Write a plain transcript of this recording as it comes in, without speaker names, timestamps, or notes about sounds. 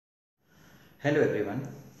Hello everyone.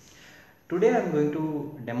 Today I am going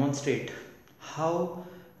to demonstrate how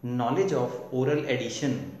knowledge of oral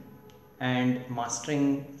addition and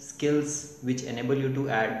mastering skills which enable you to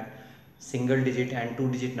add single digit and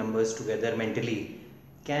two digit numbers together mentally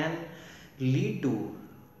can lead to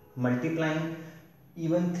multiplying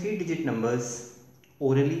even three digit numbers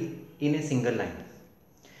orally in a single line.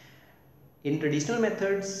 In traditional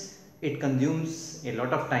methods, it consumes a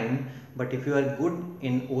lot of time, but if you are good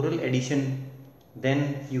in oral addition,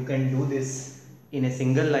 then you can do this in a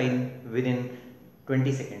single line within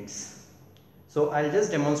 20 seconds. So I'll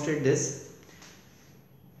just demonstrate this.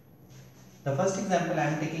 The first example I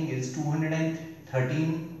am taking is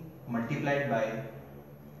 213 multiplied by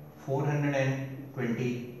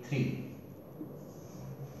 423.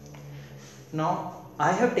 Now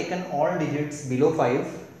I have taken all digits below 5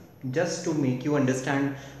 just to make you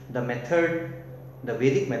understand the method, the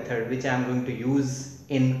Vedic method which I am going to use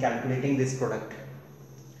in calculating this product.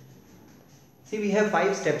 See, we have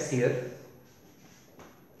 5 steps here.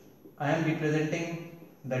 I am representing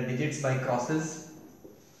the digits by crosses.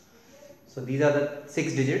 So these are the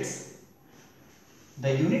 6 digits.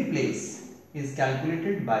 The unit place is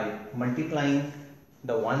calculated by multiplying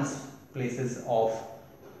the ones places of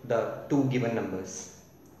the two given numbers.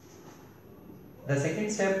 The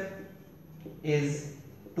second step is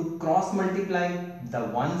to cross multiply the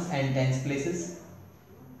ones and tens places.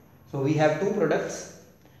 So we have two products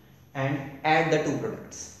and add the two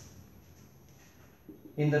products.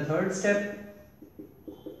 In the third step,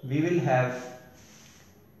 we will have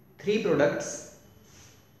three products.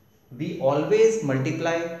 We always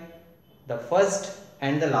multiply the first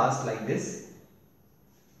and the last like this.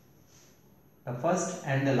 The first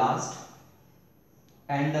and the last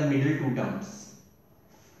and the middle two terms.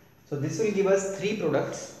 So this will give us three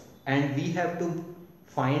products and we have to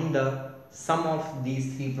find the sum of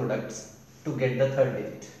these three products to get the third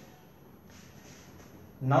digit.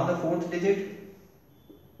 Now the fourth digit.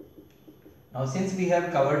 Now since we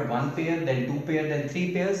have covered one pair, then two pair, then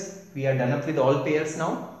three pairs, we are done up with all pairs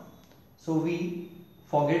now. So we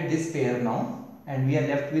forget this pair now and we are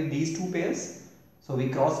left with these two pairs. So we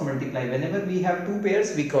cross multiply. Whenever we have two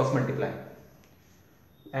pairs, we cross multiply.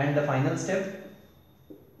 And the final step,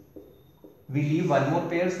 we leave one more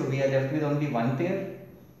pair, so we are left with only one pair.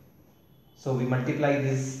 So we multiply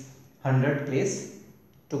this 100 place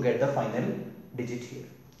to get the final digit here.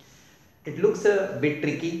 It looks a bit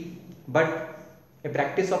tricky, but a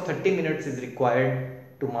practice of 30 minutes is required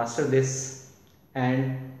to master this,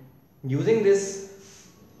 and using this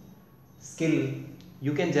skill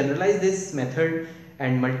you can generalize this method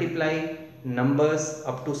and multiply numbers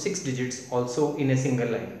up to 6 digits also in a single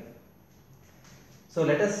line. So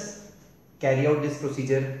let us carry out this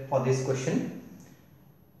procedure for this question.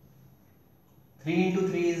 3 into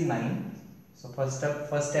 3 is 9. So first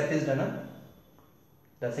step is done.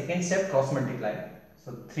 The second step, cross multiply.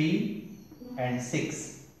 So 3 and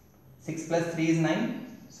 6. 6 plus 3 is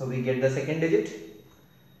 9. So we get the second digit.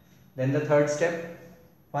 Then the third step,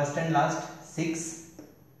 first and last, 6,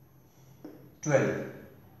 12.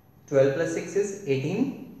 12 plus 6 is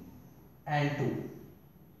 18 and 2,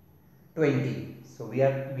 20. So we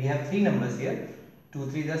have three numbers here. 2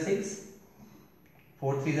 3s are 6,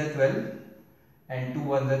 4 3s are 12 and 2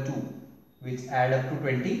 1s are 2, which add up to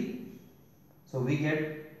 20. So we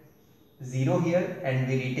get 0 here and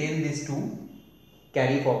we retain this 2,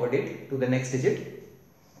 carry forward it to the next digit.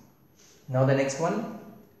 Now the next one,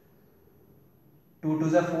 2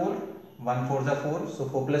 2s are 4, 1 4s are 4, so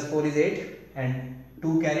 4 plus 4 is 8 and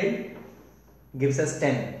 2 carried gives us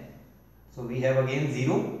 10. So we have again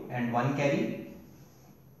 0 and 1 carry.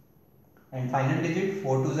 And final digit,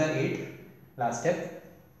 4 2s are 8, last step,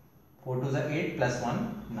 4 2s are 8 plus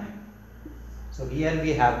 1, 9. So here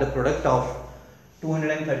we have the product of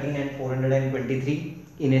 213 and 423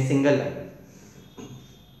 in a single line.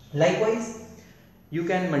 Likewise, you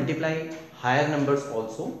can multiply higher numbers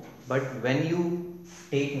also, but when you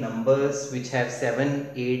take numbers which have 7,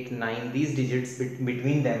 8, 9, these digits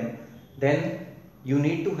between them, then you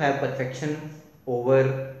need to have perfection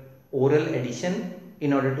over oral addition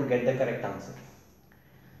in order to get the correct answer.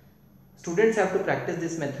 Students have to practice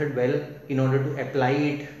this method well in order to apply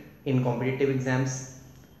it in competitive exams,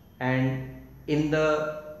 and in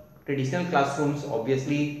the traditional classrooms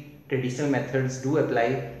obviously traditional methods do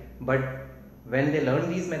apply, but when they learn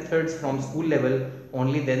these methods from school level,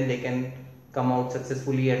 only then they can come out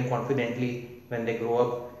successfully and confidently when they grow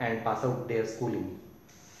up and pass out their schooling.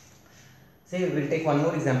 Say we'll take one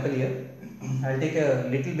more example here. I'll take a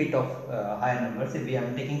little bit of higher numbers. If we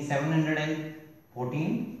are taking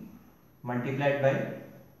 714 multiplied by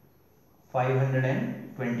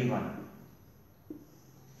 521.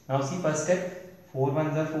 Now see first step, 4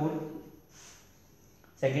 ones are 4.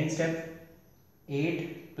 Second step,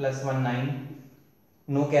 8 plus 1 9,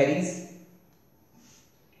 no carries.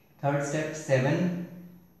 Third step, 7,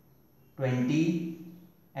 20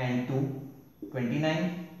 and 2,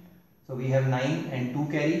 29. So we have 9 and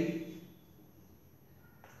 2 carry.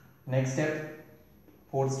 Next step,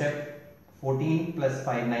 fourth step, 14 plus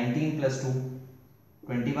 5, 19 plus 2,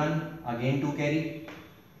 21, again 2 carry.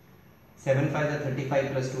 7 5 is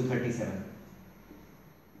 35 plus 2, 37.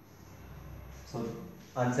 So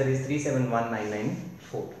answer is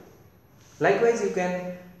 371994. Likewise, you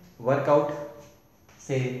can work out,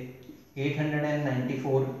 say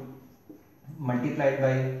 894 multiplied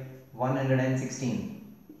by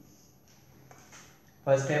 116.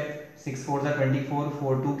 First step, 6 4s are 24,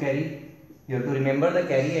 4 2 carry. You have to remember the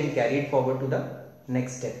carry and carry it forward to the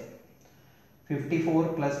next step.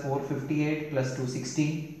 54 plus 4 58 plus 2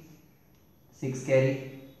 60, 6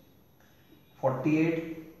 carry.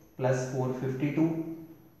 48 plus 4 52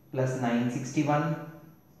 plus 9 61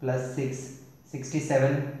 plus 6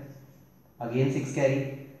 67, again 6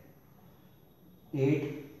 carry.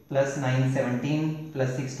 8 plus 9 17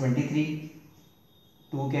 plus 6 23,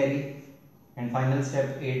 2 carry. And final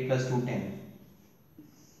step, 8 plus 2 10.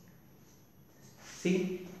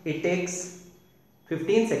 See, it takes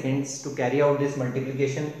 15 seconds to carry out this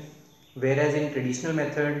multiplication, whereas in traditional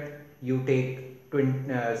method you take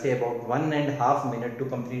say about 1.5 minutes to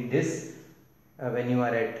complete this when you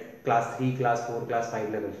are at class 3, class 4, class 5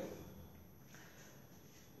 level.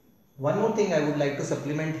 One more thing I would like to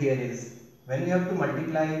supplement here is, when you have to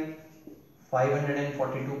multiply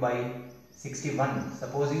 542 by 61,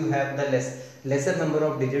 suppose you have the lesser number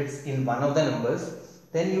of digits in one of the numbers,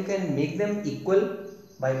 then you can make them equal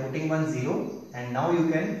by putting one 0, and now you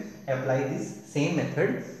can apply this same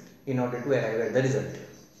method in order to arrive at the result.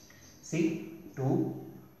 See, 2,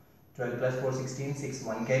 12 plus 4 16, 6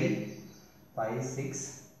 1 carry, 5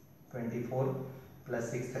 6 24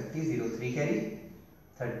 plus 6 30, 0 3 carry,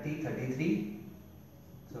 30 33.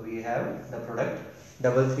 So we have the product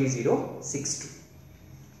 33062.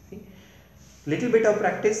 See, little bit of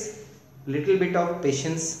practice, little bit of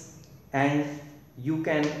patience, and you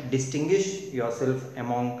can distinguish yourself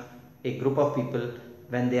among a group of people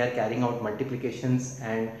when they are carrying out multiplications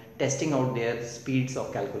and testing out their speeds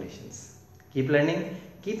of calculations. Keep learning,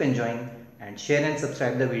 keep enjoying, and share and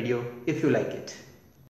subscribe the video if you like it.